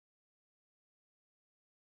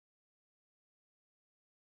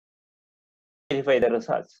verify the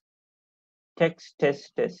results. Text,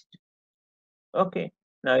 test, test. Okay.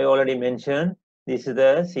 Now you already mentioned this is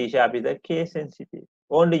the C# is the case sensitive.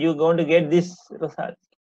 Only you're going to get this result.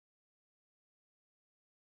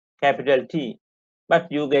 Capital T.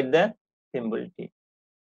 But you get the symbol T.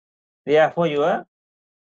 Therefore, your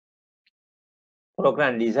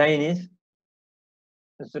program design is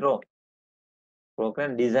wrong.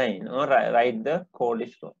 Program design or write the code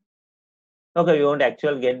is wrong. Okay, you want to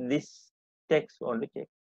actually get this text only check.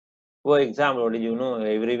 For example, you know,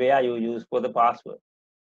 everywhere you use for the password.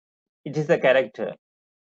 It is the character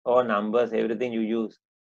or numbers, everything you use.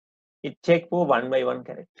 It check for 1 by 1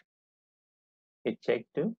 character. It check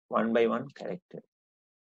to 1 by 1 character.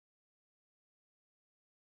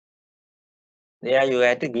 There you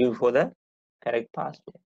have to give for the correct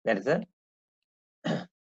password. That is a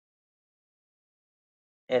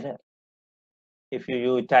error. If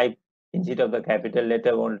you type instead of the capital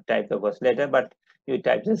letter, won't type the first letter, but you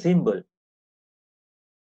type the symbol.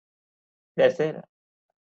 That's error.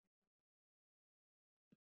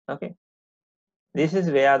 Okay. This is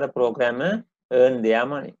where the programmer earn their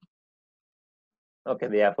money. Okay,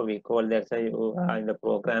 therefore we call that you are in the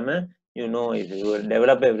programmer. You know, if you will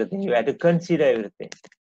develop everything, you have to consider everything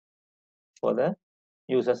for the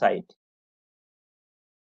user side.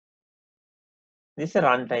 This is a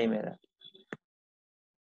runtime error.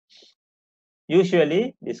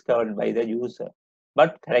 Usually discovered by the user,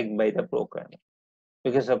 but correct by the programmer.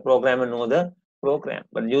 Because the programmer know the program,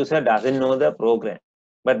 but user doesn't know the program.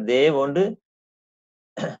 But they want to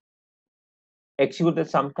execute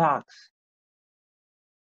some tasks.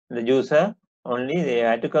 The user only they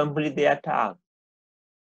have to complete their task.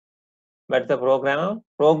 But the programmer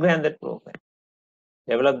program that program,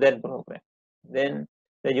 develop that program. Then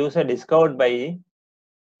the user discovered by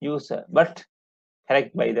user, but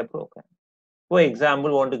correct by the program. For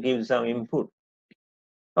example, want to give some input.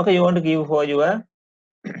 Okay, you want to give for your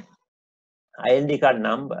ID card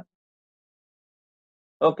number.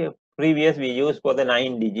 Okay, previous we used for the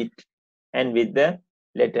 9 digit and with the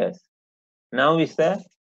letters. Now is the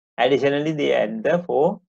additionally they add the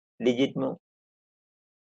 4 digit more.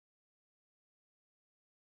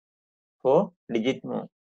 4 digit more.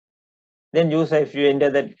 Then user, if you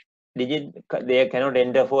enter the digit, they cannot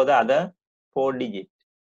enter for the other 4 digit.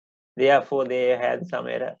 Therefore, they had some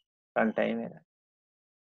error, runtime error.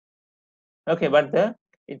 Okay, but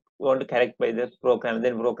it want to correct by the program.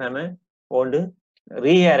 Then programmer want to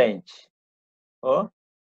rearrange or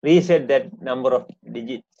reset that number of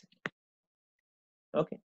digits.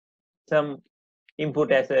 Okay, some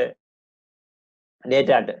input as a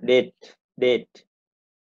date.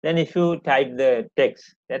 Then if you type the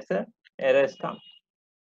text, that's a errors come.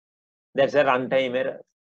 That's a runtime error.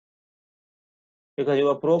 Because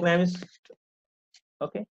your program is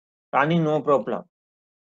okay running no problem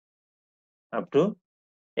up to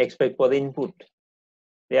expect for the input.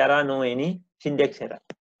 There are no any syntax error.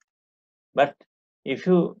 But if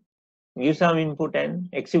you give some input and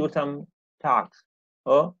execute some tasks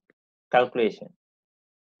or calculation,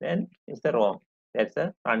 then it's the wrong. That's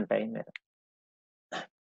a runtime error.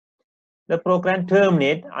 The program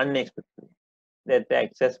terminate unexpectedly. That's the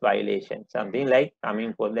access violation. Something like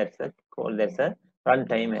coming for that's a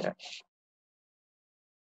runtime error.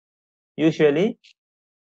 Usually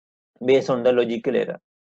based on the logical error.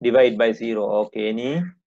 Divide by 0. Okay, any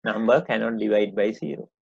number cannot divide by 0.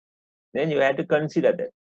 Then you have to consider that.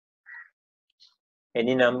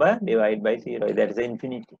 Any number divide by 0. That is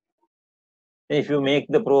infinity. If you make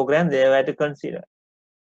the program, they have to consider.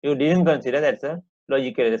 You didn't consider, that's a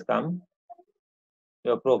logical error come.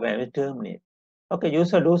 Your program is terminated. Okay,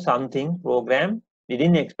 user do something, program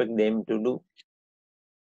didn't expect them to do.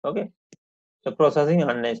 Okay. The processing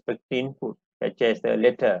unexpected input, such as the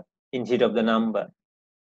letter instead of the number.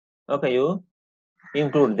 Okay, you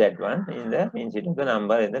include that one in the instead of the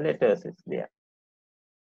number in the letters is there.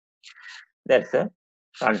 That's a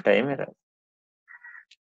runtime error.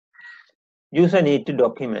 User need to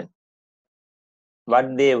document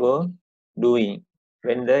what they were doing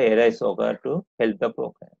when the errors occur to help the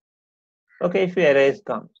program. Okay, if errors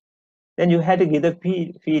comes, then you have to give the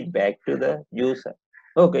feedback to the user.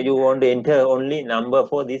 Okay, you want to enter only number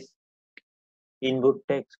for this input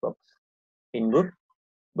text box. Input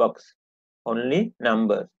box, only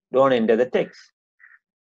numbers. Don't enter the text.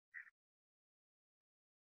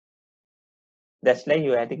 That's like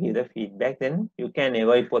you have to give the feedback, then you can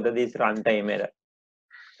avoid for this runtime error.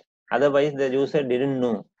 Otherwise, the user didn't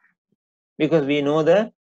know. Because we know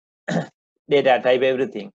the data type,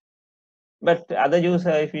 everything. But other user,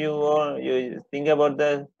 if you think about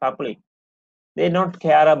the public, they don't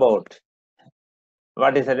care about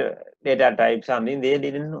what is the data type, something they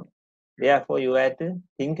didn't know. Therefore, you have to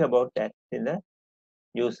think about that in the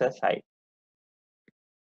user side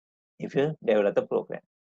if you develop the program.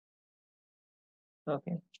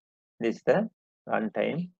 Okay, this is the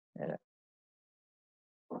runtime error.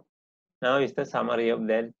 Now is the summary of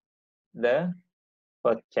that, the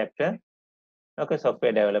first chapter. Okay,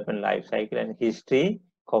 software development life cycle and history,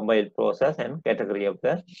 compiled process and category of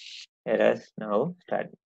the errors now study.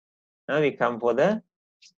 Now we come for the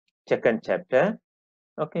second chapter.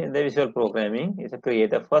 Okay, the visual programming is a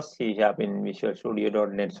create the first C# in Visual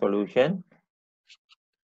Studio.NET solution.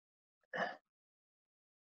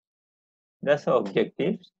 That's the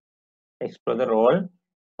objectives. Explore the role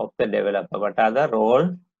of the developer. What are the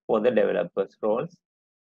role for the developers' roles?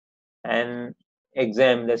 And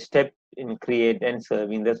examine the step in create and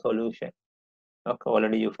serving the solution. Okay,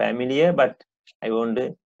 already you familiar, but I want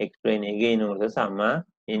to explain again also some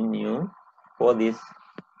in new for this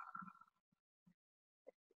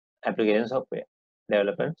application software,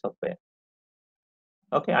 development software.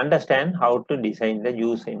 Okay, understand how to design the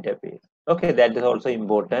user interface. Okay, that is also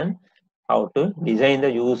important. How to design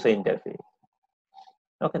the user interface.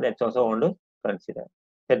 Okay, that's also want to consider.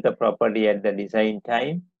 Set the property at the design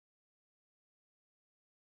time.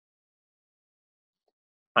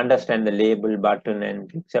 Understand the label button and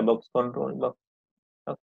picture box control box.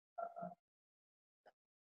 Okay.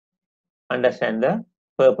 Understand the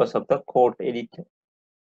purpose of the code editor.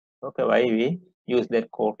 Okay, why we use that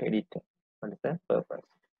code editor? What is the purpose?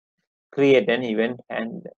 Create an event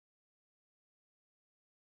handler.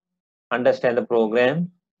 Understand the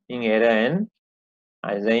program in error and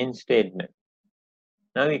assign statement.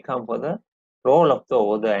 Now we come for the role of the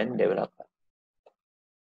author and developer.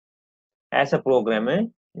 As a programmer,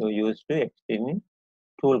 you use to extend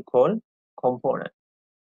tool called component.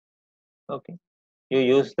 Okay, you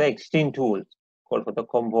use the extend tool called for the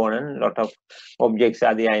component. Lot of objects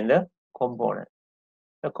are there in the component.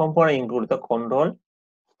 The component includes the control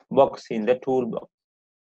box in the toolbox.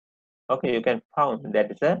 Okay, you can found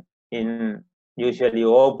that is a in usually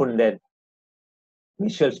you open that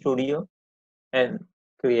Visual Studio and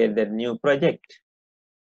create that new project.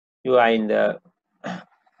 You are in the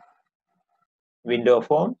window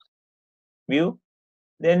form view.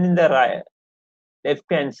 Then in the right left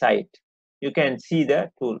hand side, you can see the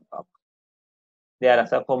toolbox. There are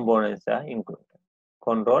some components are included.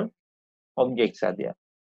 Control objects are there.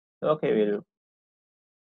 Okay, we'll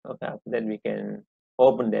okay after that we can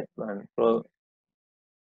open that one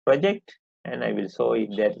project and I will show it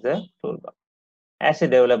that is a toolbox. As a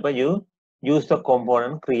developer, you use the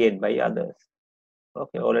component created by others.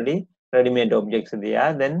 Okay, already ready-made objects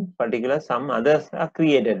there, then particular some others are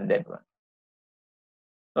created that one.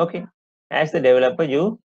 Okay, as the developer,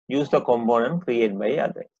 you use the component created by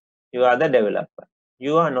others. You are the developer.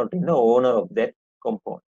 You are not in the owner of that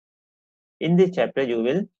component. In this chapter, you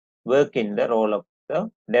will work in the role of the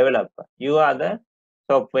developer. You are the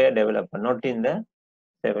software developer, not in the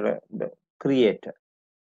creator.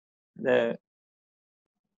 The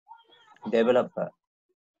developer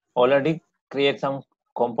already create some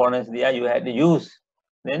components there you had to use.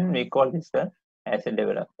 Then we call this as a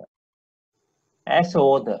developer. As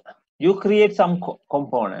author, you create some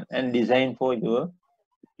component and design for your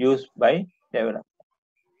use by developer.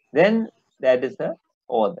 Then that is the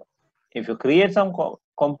author. If you create some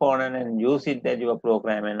component and use it that your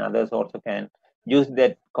program and others also can use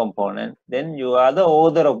that component, then you are the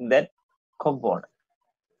author of that component.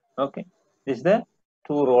 Okay, this is the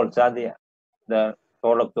two roles are there, the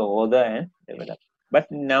role of the author and developer.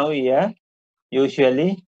 But now here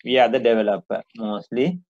usually we are the developer,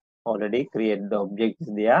 mostly already create the objects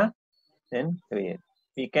there, then create.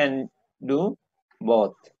 We can do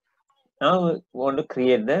both. Now we want to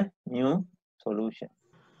create the new solution.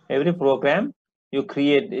 Every program you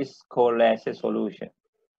create is called as a solution.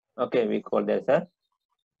 Okay, we call that a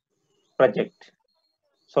project.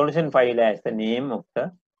 Solution file as the name of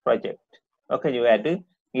the project. Okay, you have to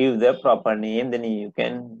give the proper name, then you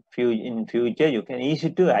can in future you can easy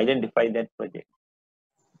to identify that project.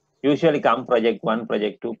 Usually come project 1,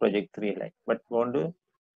 project 2, project 3 like, but want to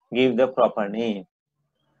give the proper name,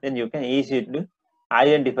 then you can easy to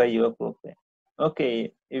identify your program.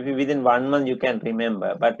 Okay, if you within 1 month you can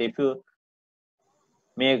remember, but if you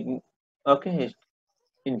make okay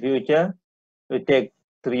in future you take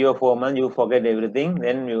 3 or 4 months, you forget everything,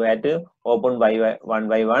 then you have to open one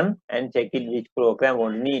by one and check it which program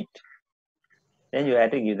won't need. Then you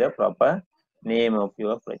have to give the proper name of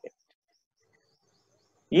your project.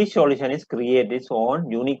 Each solution is create its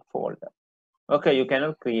own unique folder. Okay, you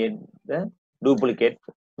cannot create the duplicate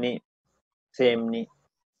name, same name.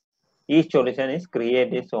 Each solution is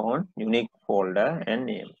create its own unique folder and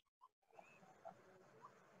name.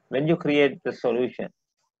 When you create the solution,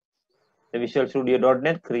 the Visual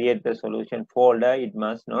Studio.NET create the solution folder, it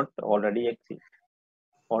must not already exist.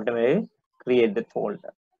 Automatically create the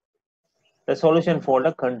folder. The solution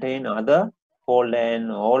folder contain other folder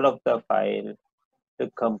and all of the file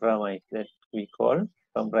to comprise that we call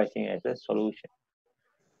comprising as a solution.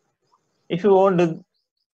 If you want to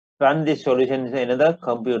run this solution in another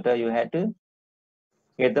computer, you have to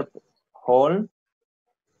get the whole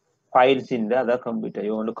files in the other computer.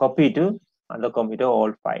 You want to copy to other computer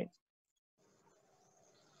all files.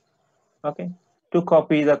 Okay. To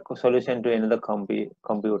copy the solution to another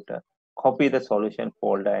computer, copy the solution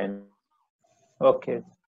folder and okay.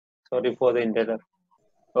 Sorry for the interruption.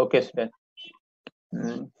 Okay, student.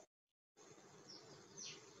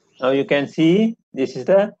 Now you can see this is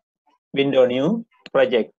the window new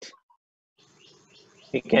project.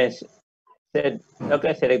 We can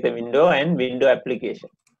select the window and window application.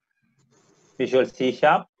 Visual C#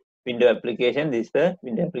 window application. This is the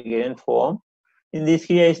window application form. In this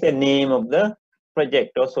here is the name of the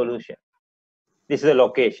project or solution. This is the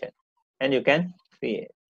location, and you can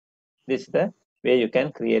create. This is the way you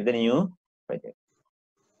can create the new project.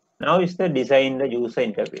 Now is the design the user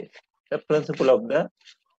interface. The principle of the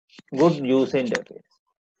good user interface.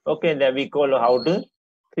 Okay, that we call how to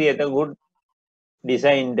create a good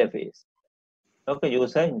design interface. Okay,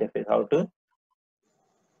 user interface. How to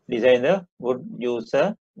design the good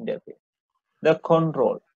user interface. The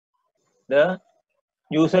control. The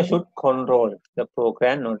user should control the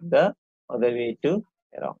program, not the other way to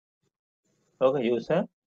around. Okay, user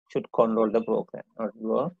should control the program, not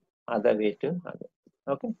go other way to other.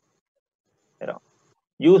 Okay, around.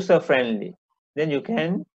 User friendly. Then you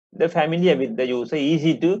can the familiar with the user,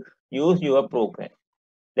 easy to use your program.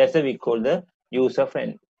 That's what we call the user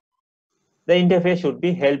friendly. The interface should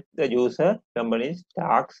be help the user company's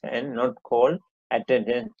tasks and not call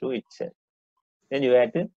attention to itself. Then you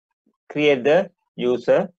have to create the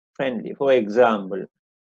user friendly. For example,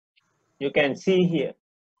 you can see here.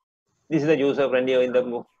 This is the user friendly in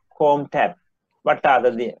the home tab. What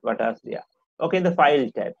are there? Okay, the file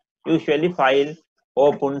tab. Usually file,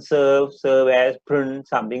 open, serve as, print,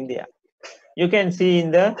 something there. You can see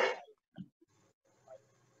in the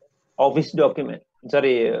Office document,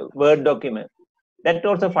 Word document. That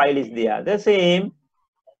also file is there. The same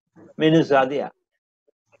menus are there.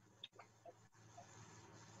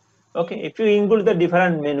 Okay, if you include the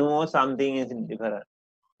different menu or something is different,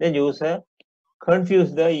 the user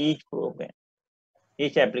confuse the each program,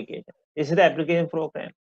 each application. This is the application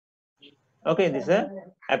program. Okay, this is the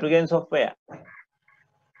application software.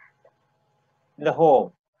 The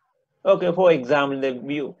home. Okay, for example, the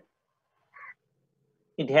view.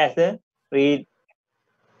 It has a read,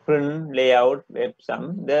 print, layout, web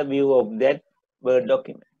sum, the view of that Word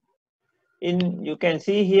document. You can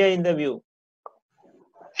see here in the view.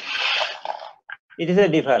 It is a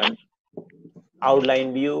different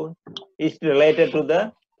outline view. It's related to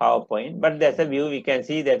the PowerPoint, but there's a view. We can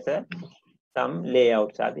see there's some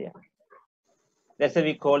layouts are there. That's what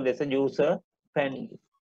we call this a user friendly.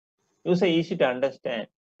 User easy to understand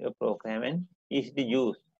your program and easy to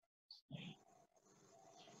use.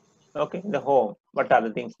 Okay, the home. What are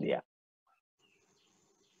the things there?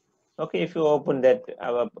 Okay, if you open that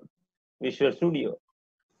our Visual Studio.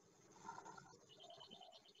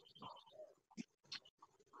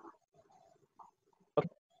 Okay,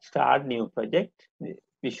 start new project.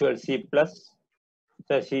 Visual C++,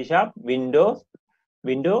 the C#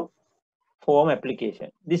 Window form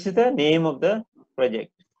application. This is the name of the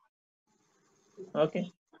project.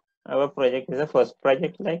 Okay, our project is the first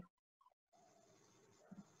project, like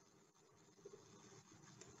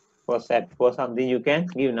first app for something you can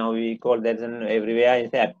give. Now we call that everywhere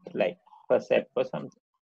is app, like first app for something.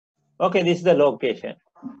 Okay, this is the location.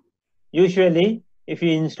 Usually, if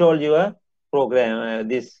you install your program,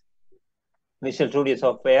 this Visual Studio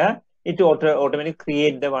software, it automatically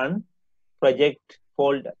create the one project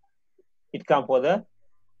folder. It comes for the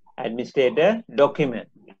administrator document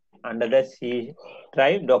under the C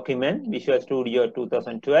drive document Visual Studio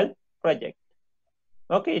 2012 project.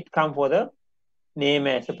 Okay, it comes for the name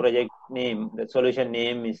as a project name. The solution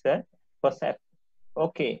name is the first app.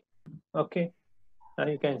 Okay. Now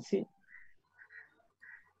you can see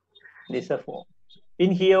this is a form.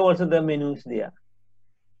 In here also the menu is there.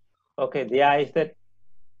 Okay, there is the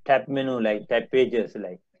tab menu, like tab pages,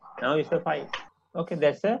 like now is the file. Okay,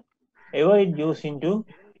 that's a avoid use into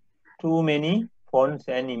too many fonts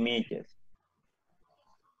and images.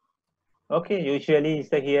 Okay, usually is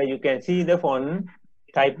here you can see the font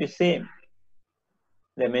type is same.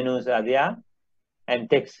 the menus are there, and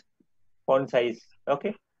text font size.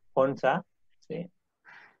 Okay, fonts are same,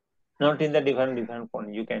 not in the different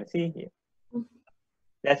font. You can see here.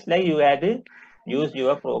 That's like you had to use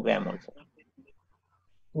your program also.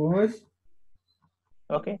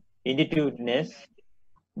 Okay, intuitiveness.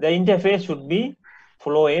 The interface should be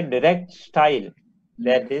follow a direct style,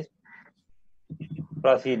 that is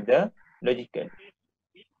proceed the logical.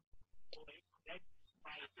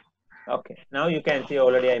 Okay, now you can see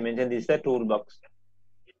already I mentioned this is the toolbox.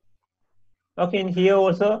 Okay, in here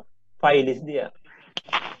also file is there.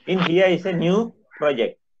 In here is a new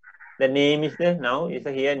project. The name is there now is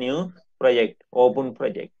a here new project, open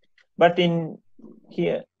project. But in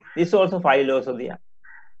here, this also file also there.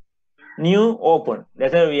 New open.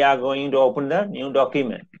 That's why we are going to open the new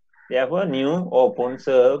document. Therefore, new open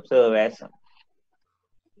serve as.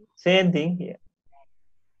 Same thing here.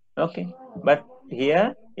 Okay, but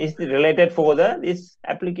here is related for this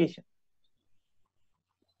application.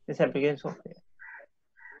 This application software.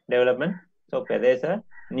 Development software. There's a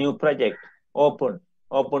new project. Open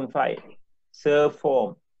file. Serve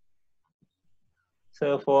form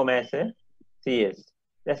as a CS.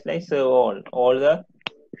 That's like serve all the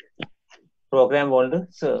program want to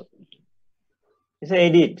serve. It's a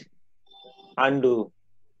edit, undo,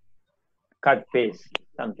 cut, paste,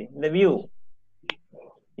 something. The view.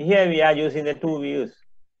 Here we are using the two views,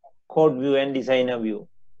 code view and designer view.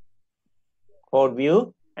 Code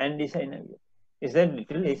view and designer view.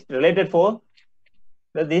 It's related for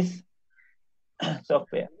this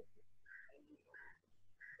software.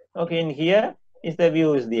 Okay, in here is the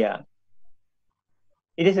view is there.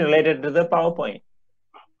 It is related to the PowerPoint.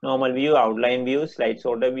 Normal view, outline view, slide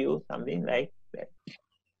sorter view, something like that.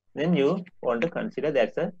 Then you want to consider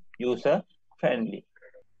that's a user friendly.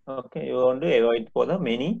 Okay, you want to avoid for the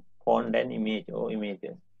many font and image or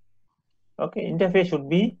images. Okay, interface should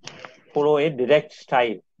be follow a direct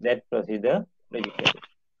style that procedure logically.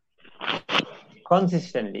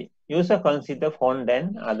 Consistently, user consider font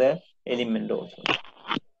and other element also.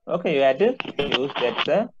 Okay, you have to use that's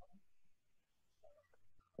the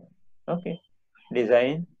okay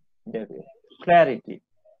design interface. Clarity.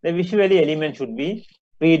 The visually element should be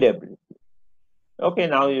readable. Okay,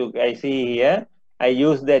 now I see here I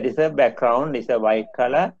use that is a background is a white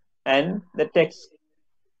color and the text,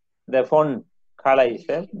 the font color is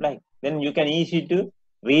a black. Then you can easy to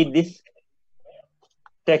read this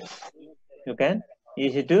text. You can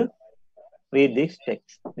easy to read this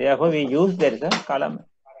text. Therefore, we use that is a column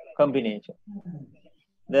combination.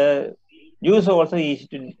 The user also easy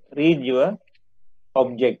to read your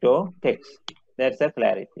object or text. That's a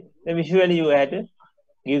clarity. The visually you have to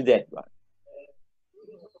give that one.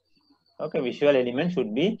 Okay, visual element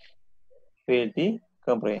should be fairly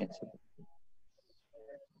comprehensible.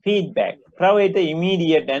 Feedback. Provide the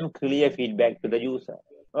immediate and clear feedback to the user.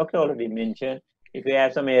 Okay, already mentioned. If you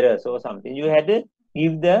have some errors or something, you had to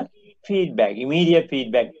give the feedback, immediate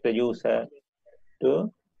feedback to the user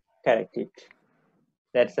to correct it.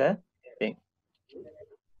 That's a thing.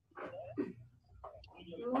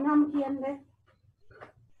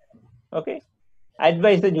 Okay.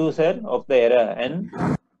 Advise the user of the error and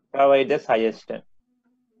provide the suggestion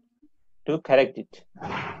to correct it.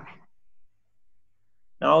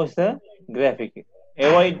 Now is the graphic.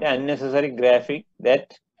 Avoid unnecessary graphic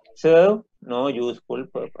that serve no useful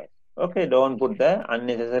purpose. Okay, don't put the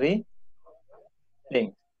unnecessary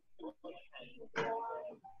things.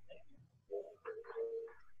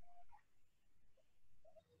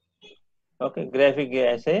 Okay, graphic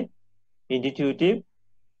as a intuitive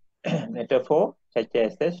metaphor such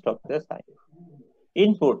as the stop the sign.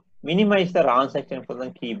 Input. Minimize the transaction from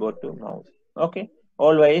the keyboard to mouse. Okay.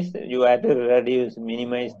 Always you have to reduce,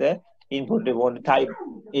 minimize the input. You want to type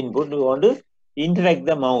input, you want to interact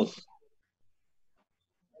the mouse.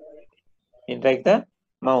 Interact the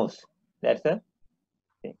mouse. That's the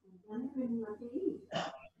thing.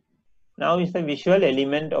 Now is the visual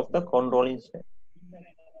element of the control instance.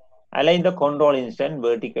 Align the control instance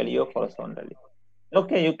vertically or horizontally.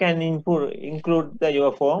 Okay, you can include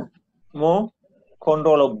your form, more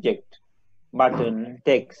control object, button,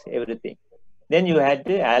 text, everything. Then you had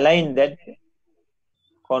to align that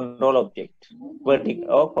control object, vertical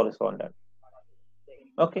or horizontal.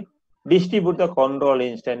 Okay, distribute the control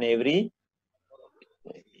instance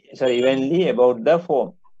evenly about the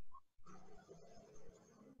form.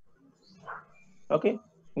 Okay,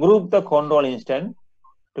 group the control instance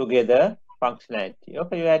together functionality.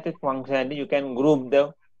 Okay, you have to functionality, you can group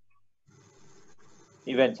the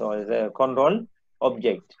events or the control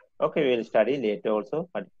object. Okay, we will study later also.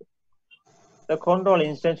 The control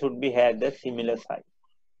instance should be had a similar size.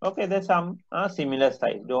 Okay, the some are similar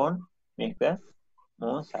size. Don't make the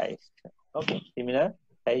more size. Okay, similar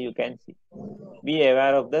size you can see. Be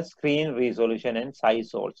aware of the screen resolution and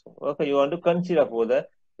size also. Okay, you want to consider for the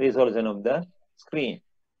resolution of the screen.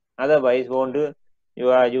 Otherwise,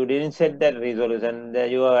 you didn't set that resolution.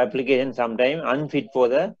 Your application sometime unfit for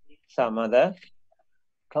the some other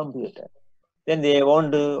computer. Then they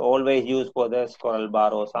want to always use for the scroll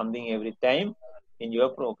bar or something every time in your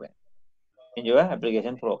program, in your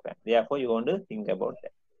application program. Therefore, you want to think about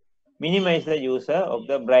that. Minimize the user of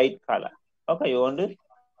the bright color. Okay, you want to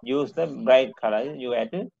use the bright color. You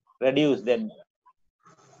have to reduce that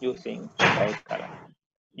using bright color.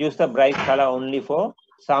 Use the bright color only for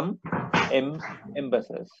some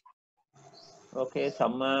emphasis. Okay,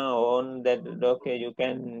 some on that. Okay, you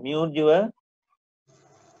can mute your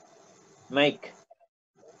mic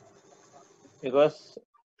because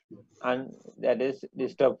and that is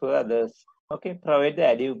disturb for others. Okay, provide the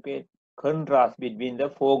adequate contrast between the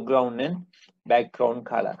foreground and background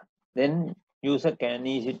color. Then user can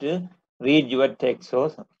easy to read your text or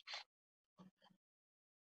something.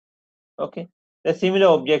 Okay, the similar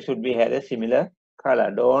object should be had a similar color.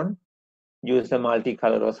 Don't use the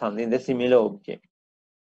multicolor or something. The similar object.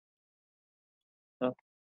 Okay.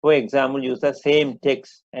 For example, use the same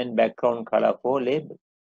text and background color for label.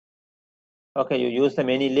 Okay, you use the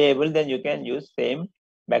many label, then you can use same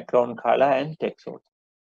background color and text also.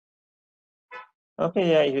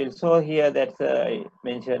 Okay, yeah, you will show here that I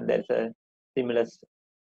mentioned that's a similar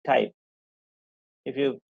type. If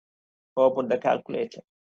you open the calculator,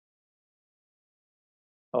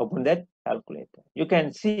 open that calculator, you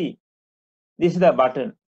can see this is the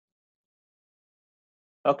button.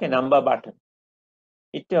 Okay, number button.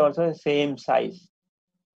 It also same size.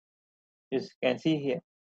 You can see here.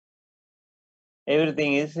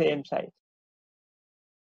 Everything is same size.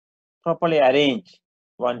 Properly arranged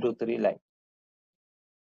 1, 2, 3 like.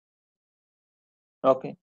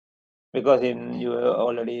 Okay, because in you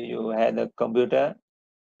already you had a computer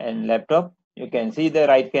and laptop, you can see the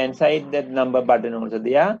right hand side that number button also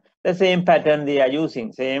there. The same pattern they are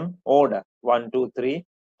using, same order 1, 2, 3,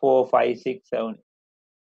 4, 5, 6, 7.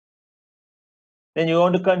 Then you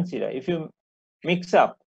want to consider if you mix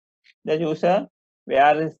up the user,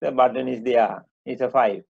 where is the button is there? It's a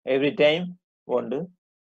 5. Every time want to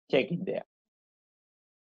check it there.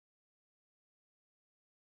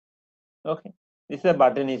 Okay, this the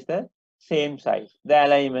button is the same size. The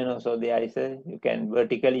alignment also there is a you can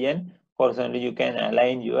vertically and horizontally you can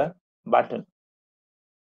align your button.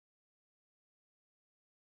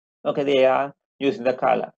 Okay, they are using the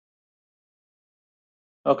color.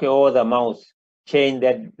 Okay, over the mouse, change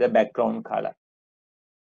that the background color.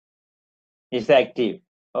 Is active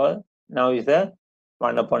or now is the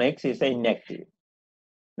 1 upon X is inactive.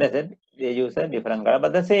 That's it. They use a different color,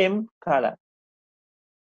 but the same color.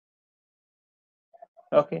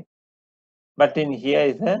 Okay, but in here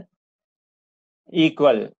is a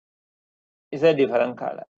equal. Is a different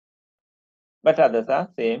color, but others are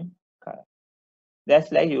same color.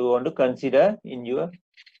 That's like you want to consider in your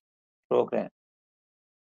program.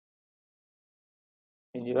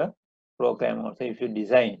 In your program also, if you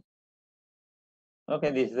design.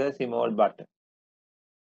 Okay, this is a small button.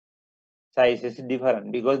 Size is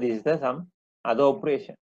different because this is the some other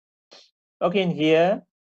operation. Okay, in here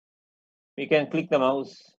we can click the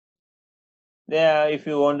mouse. There, if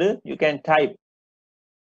you want to, you can type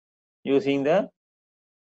using the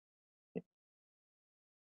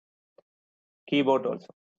keyboard also.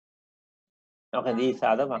 Okay, these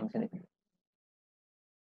are the functions.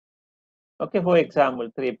 Okay, for example,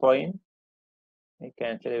 3 point. I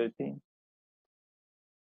cancel everything.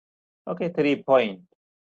 Okay, 3 point.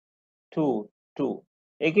 2, 2.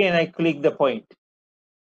 Again, I click the point.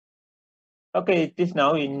 Okay, it is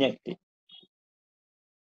now inactive.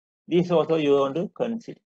 This also you want to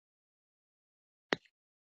consider.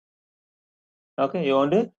 Okay, you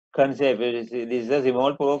want to consider this is a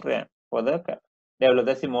small program for the develop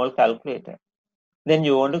the small calculator. Then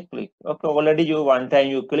you want to click. Okay, already you one time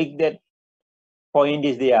you click that point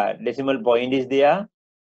is there, decimal point is there.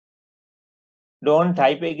 Don't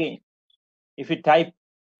type again. If you type,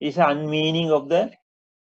 it's unmeaning of the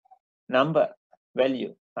number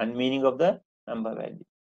value, unmeaning of the number value.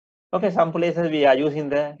 Okay, some places we are using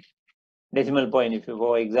the decimal point. If you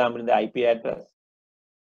go example in the IP address,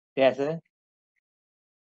 there's a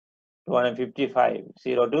 255,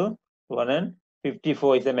 0 to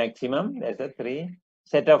 254 is the maximum. There's a 3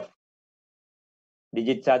 set of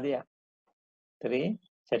digits are there. 3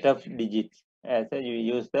 set of digits. As you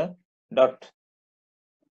use the dot.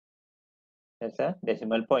 That's a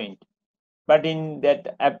decimal point. But in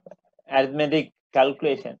that arithmetic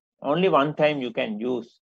calculation. Only one time you can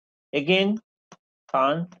use. Again,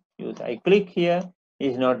 can't use. I click here,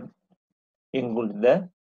 is not include the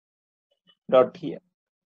dot here.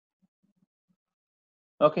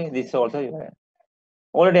 Okay, this also you have.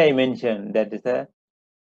 Already I mentioned that is a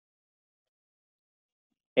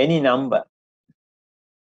any number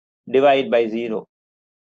divide by 0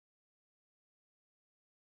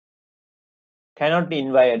 cannot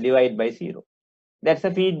divide by 0. That's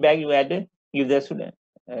the feedback you had to give the student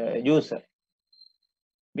user,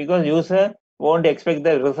 because user won't expect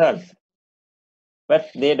the results, but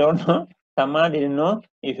they don't know. Someone didn't know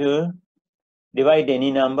if you divide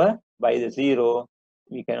any number by the 0,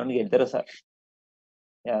 we cannot get the result.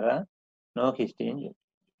 There are no history.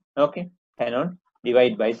 Okay, cannot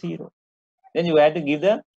divide by 0. Then you have to give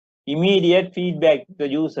the immediate feedback to the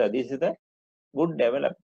user. This is the good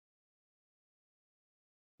development.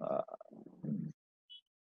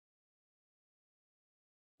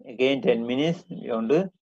 Again 10 minutes, we want to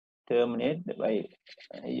terminate by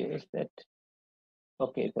use that.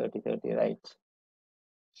 Okay, 30, right.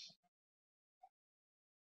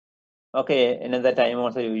 Okay, another time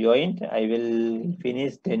also you joined. I will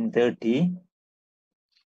finish 10:30.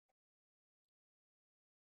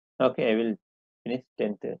 Okay, I will finish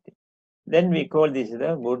 10:30. Then we call this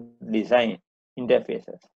the good design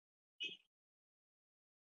interfaces.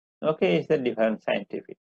 Okay, it's a different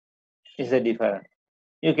scientific. It's a different.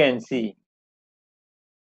 You can see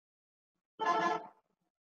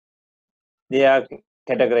they are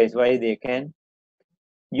categorized why they can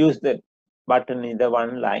use the button in the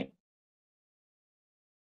one line.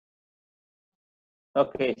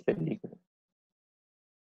 Okay, it's a legal.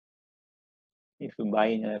 If you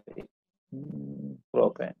binary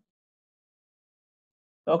program.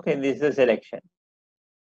 Okay, this is a selection.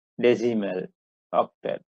 Decimal,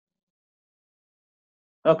 octal.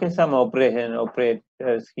 Okay, some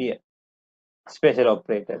operators here. Special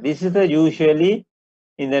operator. This is the usually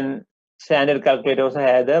in the standard calculator also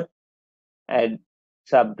have the add,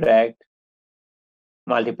 subtract,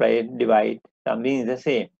 multiply, divide, something is the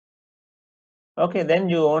same. Okay, then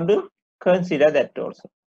you want to consider that also.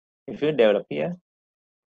 If you develop here.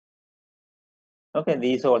 Okay,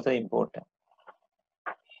 these are also important.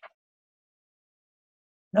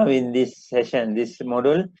 Now in this session, this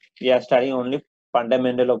module, we are studying only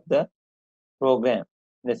fundamental of the program,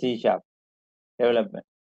 the C# development,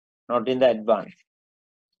 not in the advanced.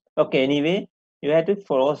 Okay, anyway, you have to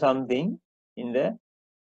follow something in the,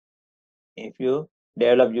 if you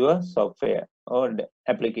develop your software or the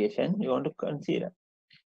application, you want to consider.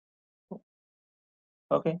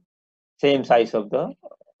 Okay, same size of the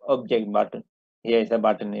object button. Here is a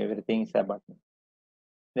button, everything is a button.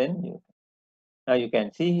 Then you, now you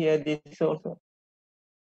can see here this also.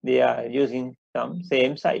 They are using some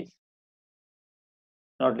same size.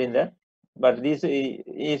 Not in the, but this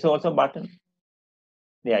is also button.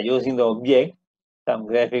 They are using the object, some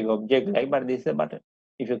graphic object like, but this is a button.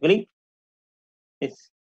 If you click, it's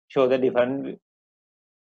show the different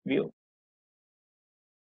view.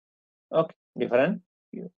 Okay, different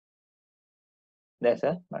view. That's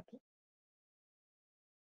a button.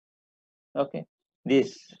 Okay,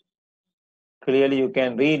 this clearly you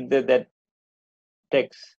can read that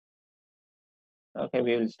text. Okay,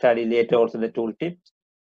 we will study later also the tooltips.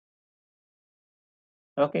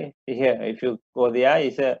 Okay, here if you go there,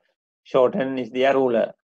 is a shorthand is the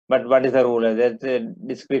ruler. But what is the ruler? The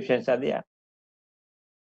descriptions are there.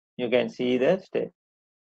 You can see the step.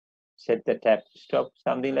 Set the tab, stop,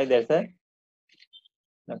 something like that. Sir.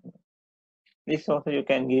 This also you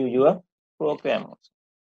can give your program also.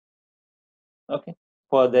 Okay.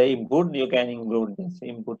 For the input, you can include this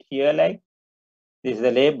input here, like this is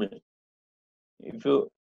the label. If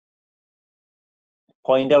you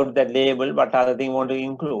point out that label, what other thing you want to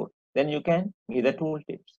include, then you can give the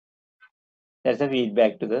tooltips. That's a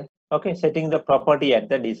feedback to the, okay, setting the property at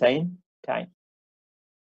the design time.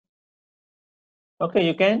 Okay,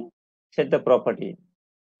 you can set the property.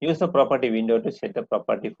 Use the property window to set the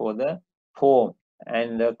property for the form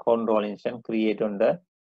and the control instance create on the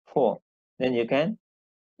form. Then you can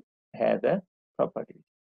have the property.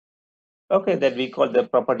 Okay, that we call the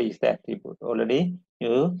property is the attribute. Already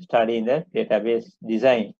you study in the database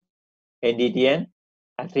design, entity and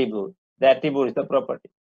attribute. The attribute is the property.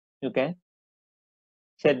 You can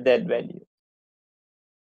set that value.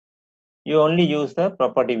 You only use the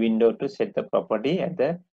property window to set the property at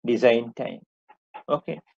the design time.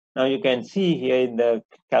 Okay, now you can see here in the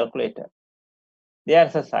calculator,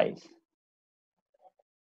 there's a size.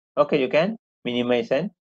 Okay, you can minimize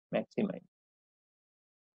and maximize.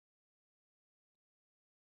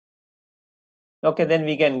 Okay, then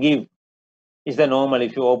we can give is the normal.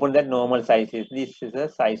 If you open that, normal size is this is the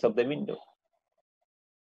size of the window.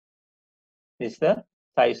 This is the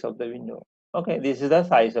size of the window. Okay, this is the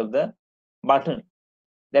size of the button.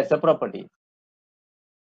 That's the property.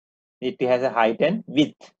 It has a height and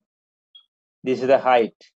width. This is the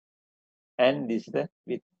height and this is the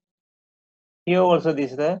width. Here also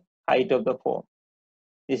this is the height of the form.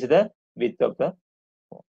 This is the width of the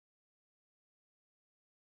form.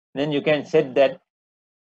 Then you can set that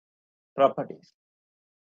properties.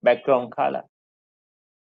 Background color.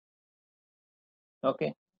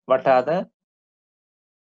 Okay. What are the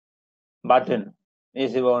button?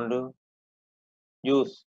 Is you want to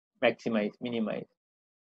use, maximize, minimize.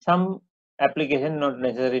 Some application not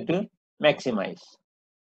necessary to maximize.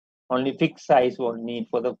 Only fixed size won't need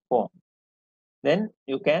for the form. Then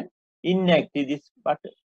you can inactive this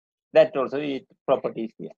button. That also is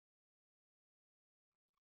properties here.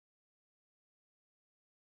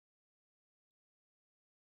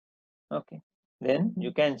 Okay. Then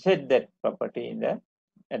you can set that property in the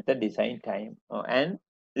at the design time and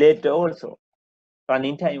later also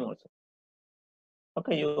running time also.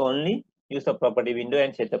 Okay, you only use the property window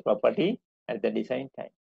and set the property at the design time.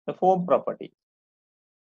 The form property.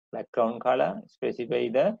 Background color, specify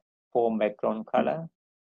the form background color,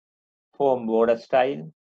 form border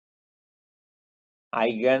style,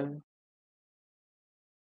 icon,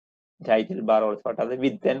 title bar also, what are the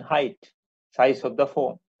width and height, size of the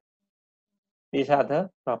form. These are the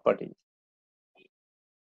properties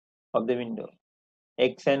of the window.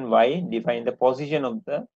 X and Y define the position of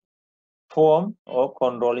the form or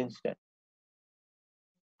control instance.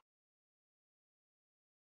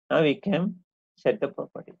 Now we can set the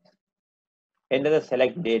properties. Enter the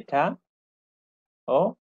select data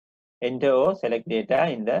or enter or select data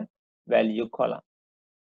in the value column.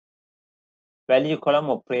 Value column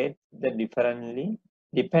operates the differently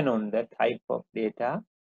depend on the type of data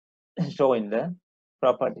shown in the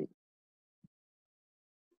property.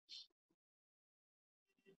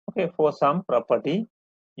 Okay, for some property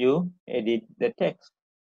you edit the text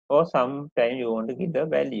or sometimes you want to give the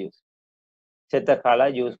values. Set the color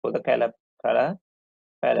used for the color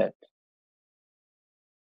palette.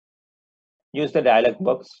 Use the dialog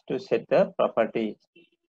box to set the properties.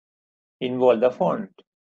 Involve the font.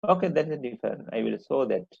 Okay, that is different. I will show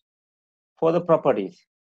that. For the properties,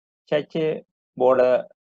 such a border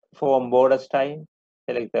form border style,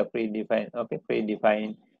 select the predefined. Okay,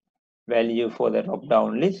 predefined value for the drop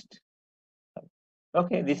down list.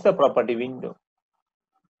 Okay, this is the property window.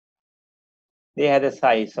 They have the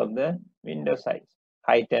size of the window size,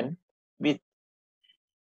 height and width.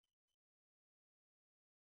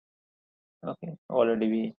 Okay, already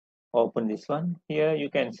we open this one. Here you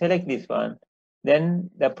can select this one. Then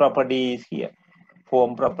the property is here,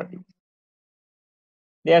 form property.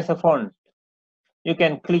 There's a font. You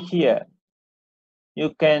can click here.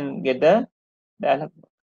 You can get the dialog,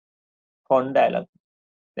 font dialog.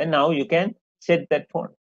 Then now you can set that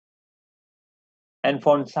font and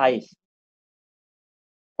font size,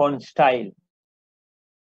 font style,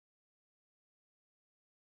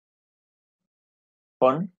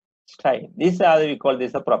 font style. These are we call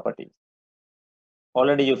this a properties.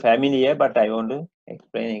 Already you familiar, but I want to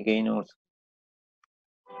explain again also.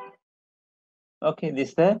 Okay, this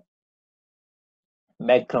is the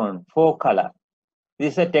background, for color.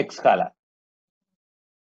 This is a text color.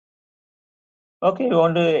 Okay, you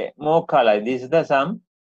want to more color. This is the some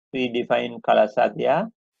predefined colors are there.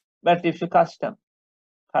 But if you custom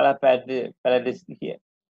color palette is here,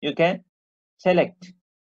 you can select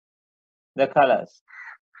the colors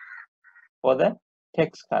for the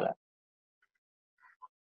text color.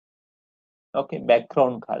 Okay,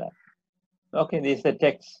 background color. Okay, this is the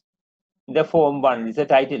text. The form one, this is the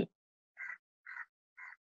title.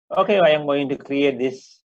 Okay, I am going to create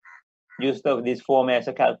this, use this form as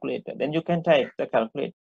a calculator. Then you can type the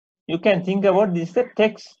calculator. You can think about this is the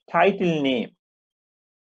text title name.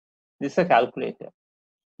 This is a calculator.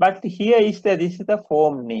 But here is this is the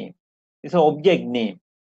form name. It's an object name.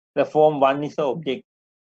 The form one is the object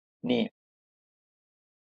name.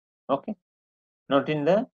 Okay, not in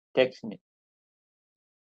the text name.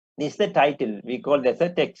 This is the title. We call this a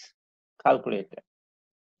text calculator.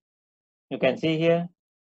 You can see here.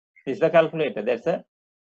 This is the calculator. That's a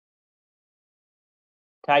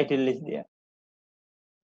title is there.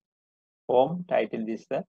 Form title is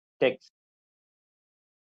the text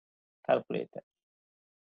calculator.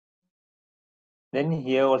 Then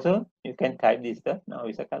here also you can type this now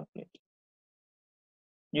is a calculator.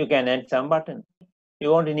 You can add some button.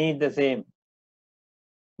 You won't need the same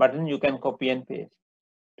button, you can copy and paste.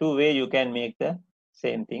 Two ways you can make the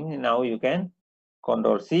same thing. Now you can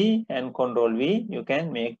Control C and Control V, you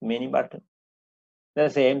can make many buttons the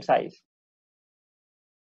same size.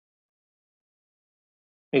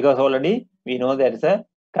 Because already we know there is a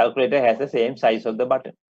calculator has the same size of the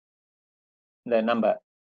button. The number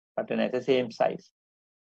button has the same size.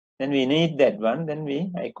 Then we need that one,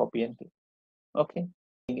 then I copy and click. Okay.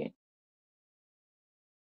 Again.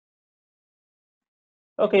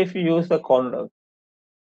 Okay, if you use the control,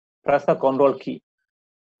 press the control key,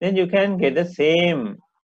 then you can get the same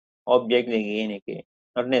object again.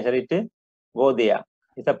 Not necessary to go there.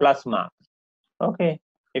 It's a plus mark. Okay.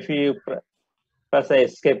 If you press the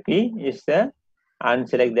escape key, it's the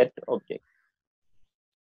unselect that object.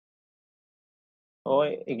 Or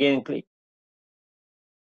again click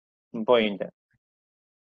pointer.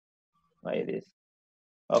 Like this.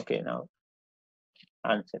 Okay, now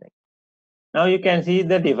unselect. Now you can see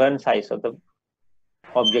the different size of the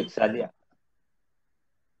objects are there.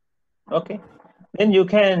 Okay. Then you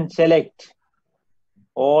can select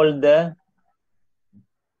all the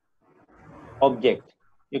object.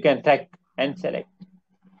 You can track and select.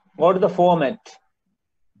 Go to the format.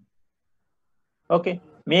 Okay.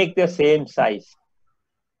 Make the same size.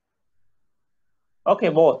 Okay,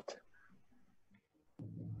 both.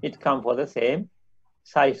 It comes for the same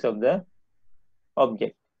size of the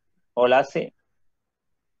object. All are same.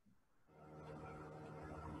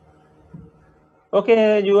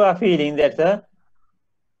 Okay, you are feeling that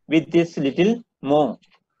with this little more,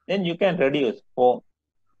 then you can reduce or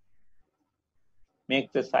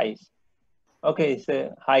make the size. Okay, it's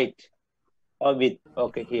a height or width.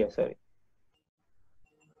 Okay, here, sorry.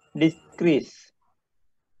 Decrease,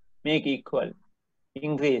 make equal,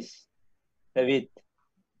 increase the width.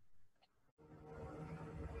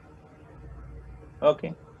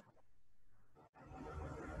 Okay.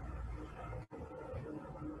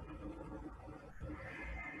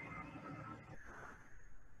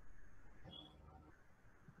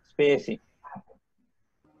 Spacing.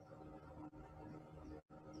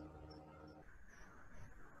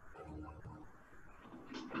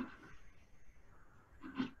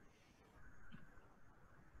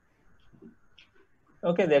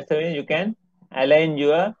 Okay, that's the way you can align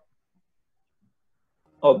your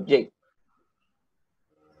object.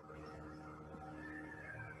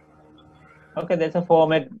 Okay, that's a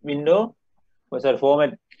format window. Sorry,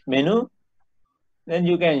 format menu. Then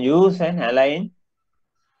you can use and align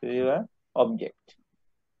to your object.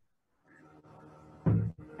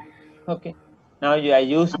 Okay. Now I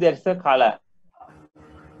use that's the color.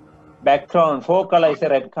 Background for color is a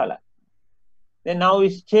red color. Then now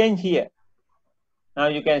it's change here. Now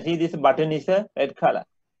you can see this button is a red color.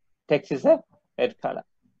 Text is a red color.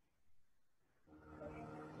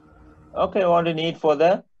 Okay, what do you need for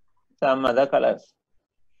the some other colors?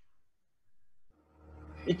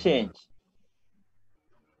 It change.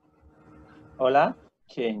 Hola,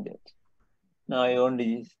 change it. Now I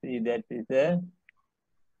only see that is a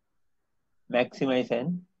maximize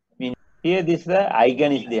and min. Here this is the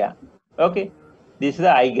icon is there. Okay, this is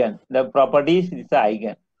the icon. The properties is the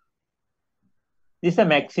icon. This is a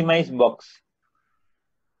maximize box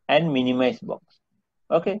and minimize box.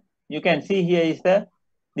 Okay, you can see here is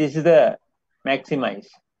this is the maximize.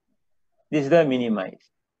 This is the minimize.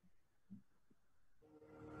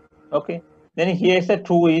 Okay, then here is the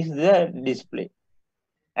true is the display.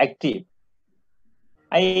 Active.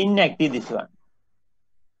 I inactive this one.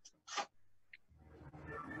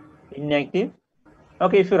 Inactive.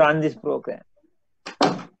 Okay, if you run this program.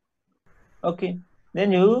 Okay,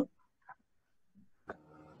 then you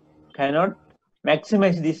cannot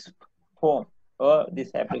maximize this form or this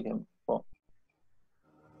application form.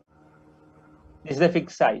 This is the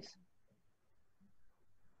fixed size.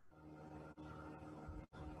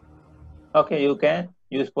 Okay, you can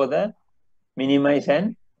use for the minimize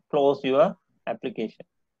and close your application.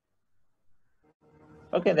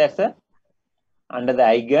 Okay, that's under the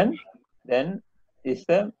icon. Then is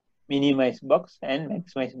the minimize box and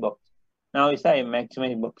maximize box. Now is the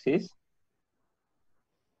maximize box is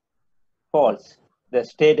false. The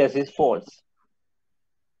status is false.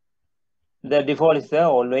 The default is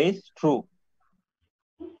always true.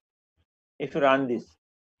 If you run this,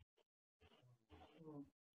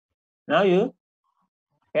 now you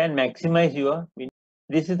can maximize your.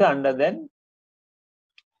 This is under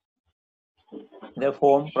the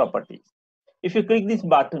form properties. If you click this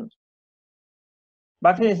button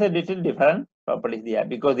is a little different properties there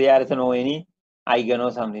because there is no any icon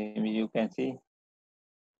or something. You can see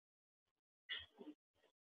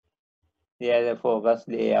there is a focus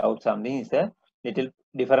layout, something is a little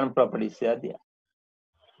different properties are there.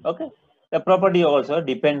 Okay, the property also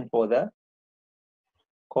depend for the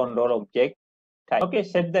control object type. Okay,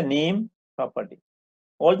 set the name property.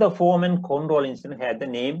 All the form and control instance have the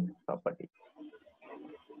name property.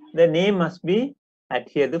 The name must be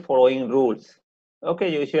adhere the following rules. Okay,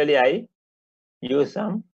 usually I use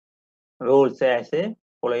some rules as a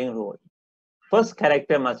following rule. First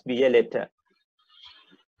character must be a letter.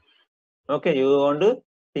 Okay, you want to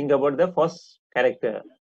think about the first character.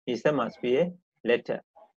 Is the must be a letter.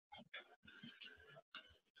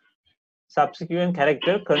 Subsequent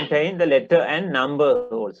character contain the letter and number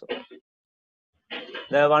also.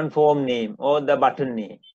 The one form name or the button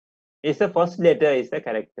name. Is the first letter is the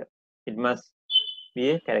character. It must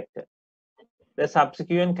be a character. The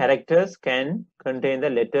subsequent characters can contain the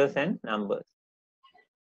letters and numbers.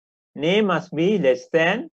 Name must be less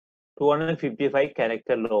than 255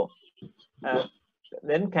 character long.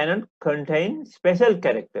 Then cannot contain special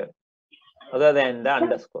character other than the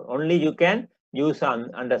underscore. Only you can use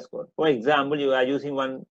an underscore. For example, you are using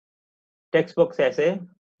one text box as a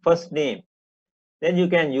first name. Then you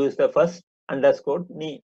can use the first underscore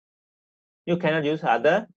name. You cannot use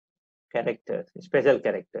other characters, special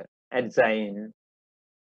character, and sign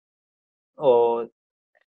or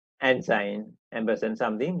and sign, ampersand,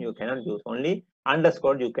 something you cannot use. Only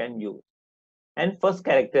underscore you can use. And first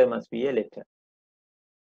character must be a letter.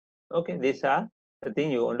 Okay, these are the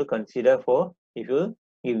thing you want to consider for if you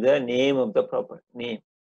give the name of the proper name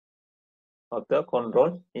of the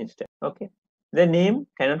control instance. Okay, the name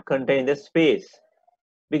cannot contain the space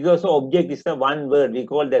because the object is the one word. We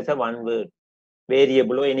call that a one word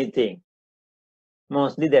variable or anything.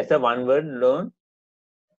 Mostly that's a one word. Don't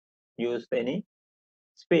use any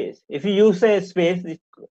space. If you use a space,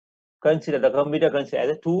 consider the computer consider as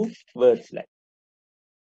a two words like.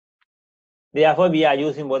 Therefore, we are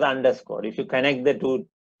using both underscore. If you connect the two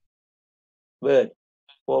words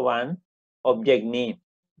for one object name,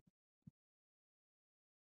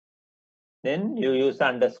 then you use the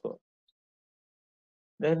underscore.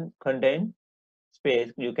 Then contain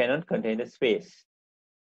space. You cannot contain the space.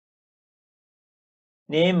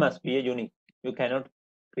 Name must be a unique. You cannot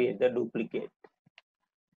create the duplicate.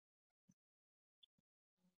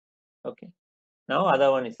 Okay. Now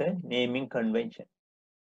other one is a naming convention.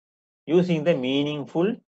 Using the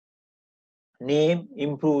meaningful name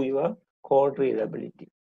improve your code readability.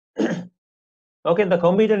 Okay, the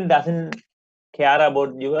computer doesn't care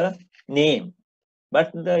about your name,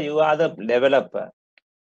 but you are the developer.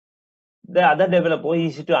 The other developer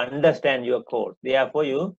is to understand your code. Therefore,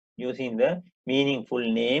 you using the meaningful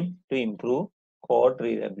name to improve code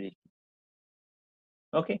readability.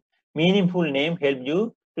 Okay, meaningful name help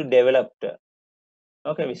you to develop.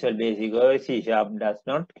 Okay, Visual Basic or C# does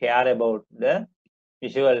not care about the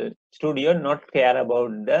Visual Studio, not care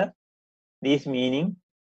about this meaning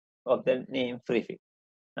of the name prefix.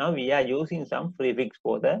 Now we are using some prefix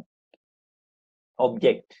for the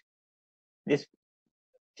object. This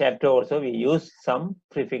chapter also we use some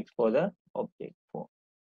prefix for the object form.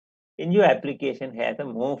 In your application has a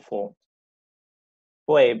more form.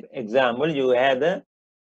 For example, you have the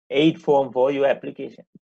 8 form for your application.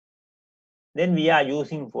 Then we are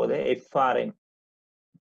using for the FRM.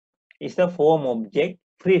 It's the form object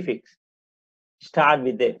prefix. Start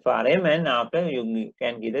with the FRM and after you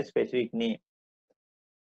can give a specific name.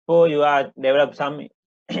 So you are develop some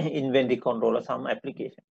inventory controller, some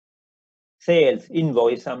application. Sales,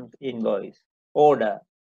 invoice, some invoice, order.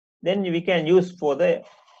 Then we can use for the,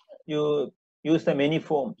 you use the many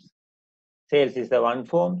forms. Sales is the one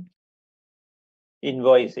form,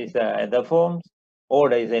 invoice is the other form,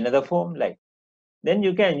 order is another form, like. Then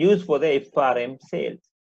you can use for the FRM sales,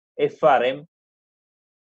 FRM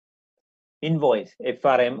invoice,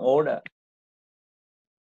 FRM order.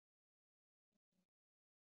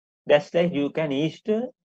 That's like you can each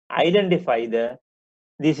identify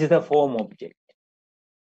this is the form object.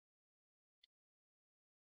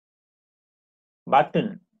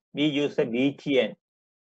 Button, we use a BTN.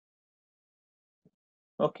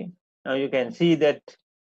 Okay, now you can see that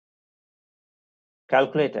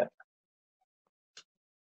calculator.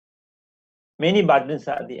 Many buttons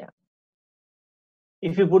are there.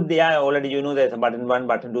 If you put there, already you know there's a button 1,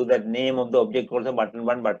 button 2, that name of the object also button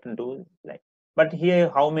 1, button 2, like. But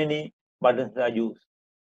here, how many buttons are used?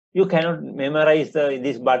 You cannot memorize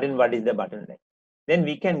this button, what is the button like. Then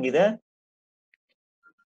we can give a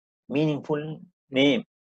meaningful name.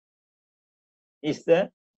 Is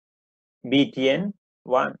the BTN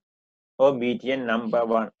 1 or BTN number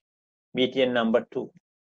 1, BTN number 2.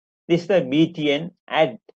 This is the BTN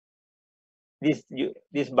add.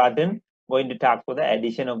 This button going to talk for the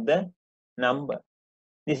addition of the number.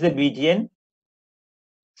 This is the BTN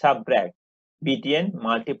subtract, BTN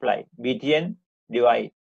multiply, BTN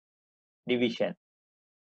divide, division.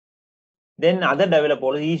 then other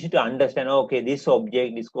developer is easy to understand, okay, this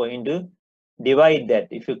object is going to divide that.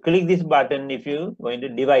 If you click this button, if you going to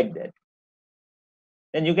divide that,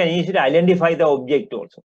 then you can easily identify the object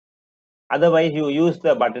also. Otherwise, you use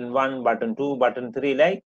the button 1, button 2, button 3,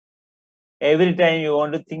 like every time you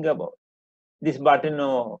want to think about this button,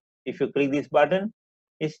 or if you click this button,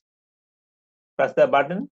 is press the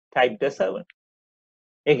button, type the 7.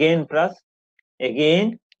 Again press,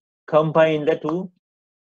 again combine the two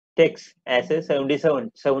text as a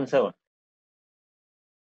 77.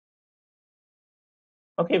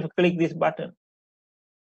 Okay, if you click this button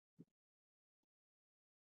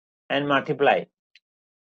and multiply,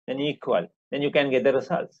 then equal, then you can get the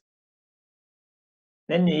results.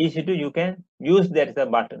 Then easy to, you can use that as a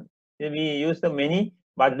button. Then we use the many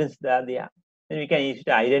buttons that are there. Then we can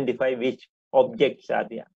easily identify which objects are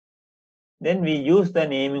there. Then we use the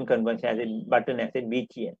naming convention as a button as a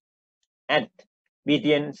BTN. Add,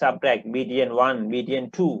 BTN subtract, BTN 1,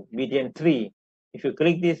 BTN 2, BTN 3. If you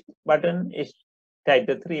click this button, it's type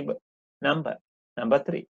the 3 number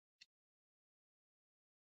 3.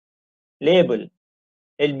 Label,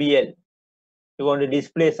 LBL. You want to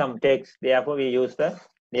display some text, therefore we use the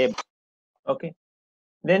label. Okay.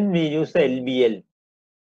 Then we use the LBL.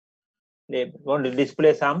 Label. We want to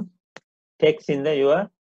display some text in your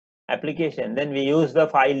application. Then we use the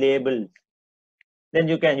file labels. Then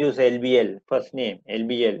you can use LBL, first name,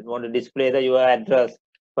 LBL. You want to display your address,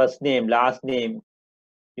 first name, last name,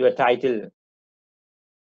 your title,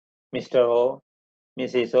 Mr. O,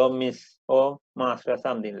 Mrs. O, Miss O, Master,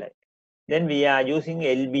 something like. Then we are using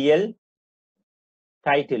LBL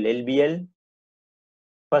title, LBL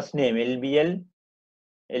first name,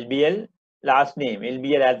 LBL last name,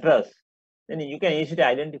 LBL address. Then you can easily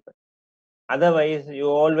identify. Otherwise, you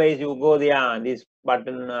go there, this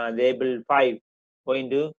button label 5, going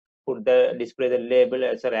to put the display the label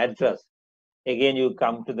as an address. Again, you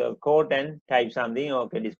come to the code and type something,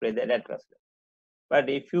 okay, display that address. But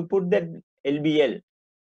if you put that LBL,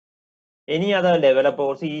 any other developer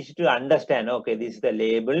also easy to understand, okay, this is the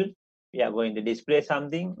label, we are going to display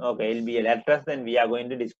something, okay, LBL address, then we are going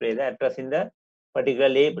to display the address in the particular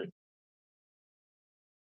label.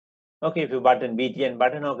 Okay, if you button BTN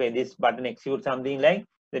button, okay, this button executes something like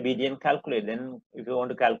the BTN calculate, then if you want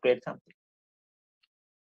to calculate something.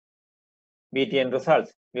 BTN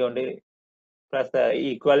results, we want to press the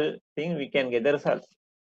equal thing, we can get the results.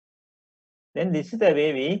 Then this is the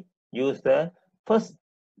way we use the first,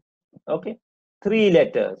 okay, 3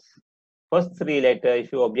 letters. First 3 letters,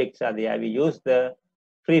 if your objects are there, we use the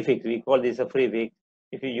prefix, we call this a prefix.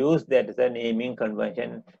 If you use that as a naming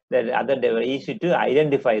convention, that other developer is to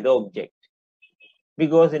identify the object.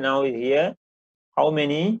 Because now is here, how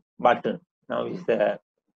many button? Now is the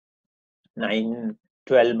 9,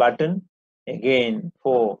 12 button, again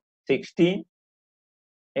 4, 16,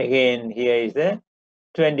 again here is the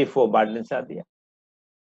 24 buttons are there.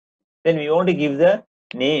 Then we want to give the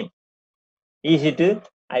name, easy to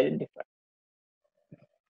identify.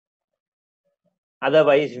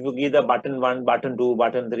 Otherwise, if you give the button 1, button 2,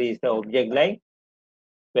 button 3 is the object, like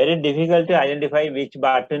very difficult to identify which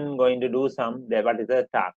button going to do what is the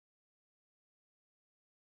task.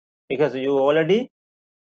 Because you already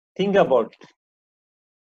think about,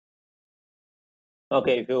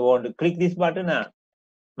 okay, if you want to click this button,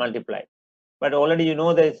 multiply. But already you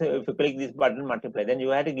know that if you click this button, multiply, then you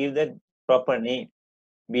have to give the proper name,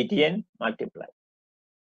 BTN multiply.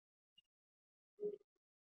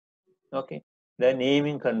 Okay, the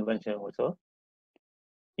naming convention also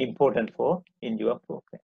important for in your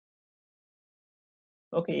program.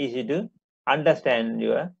 Okay, easy to understand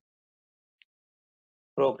your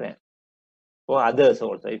program for others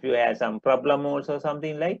also. If you have some problem also,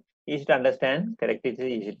 something like, easy to understand, correct, it is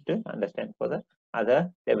easy to understand for the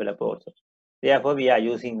other developer also. Therefore, we are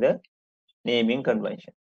using the naming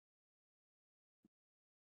convention.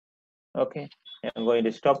 Okay, I'm going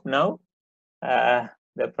to stop now.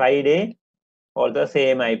 The Friday, all the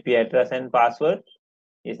same IP address and password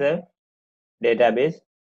is a database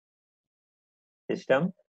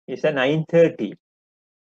system. It's a 9:30.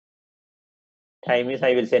 Time is,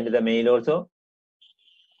 I will send the mail also.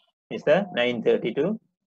 It's the 9:30 to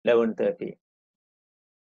 11:30.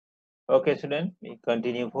 Okay, student, we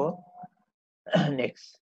continue for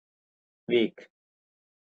next week.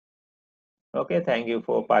 Okay, thank you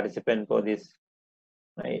for participant for this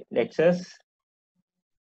my lectures.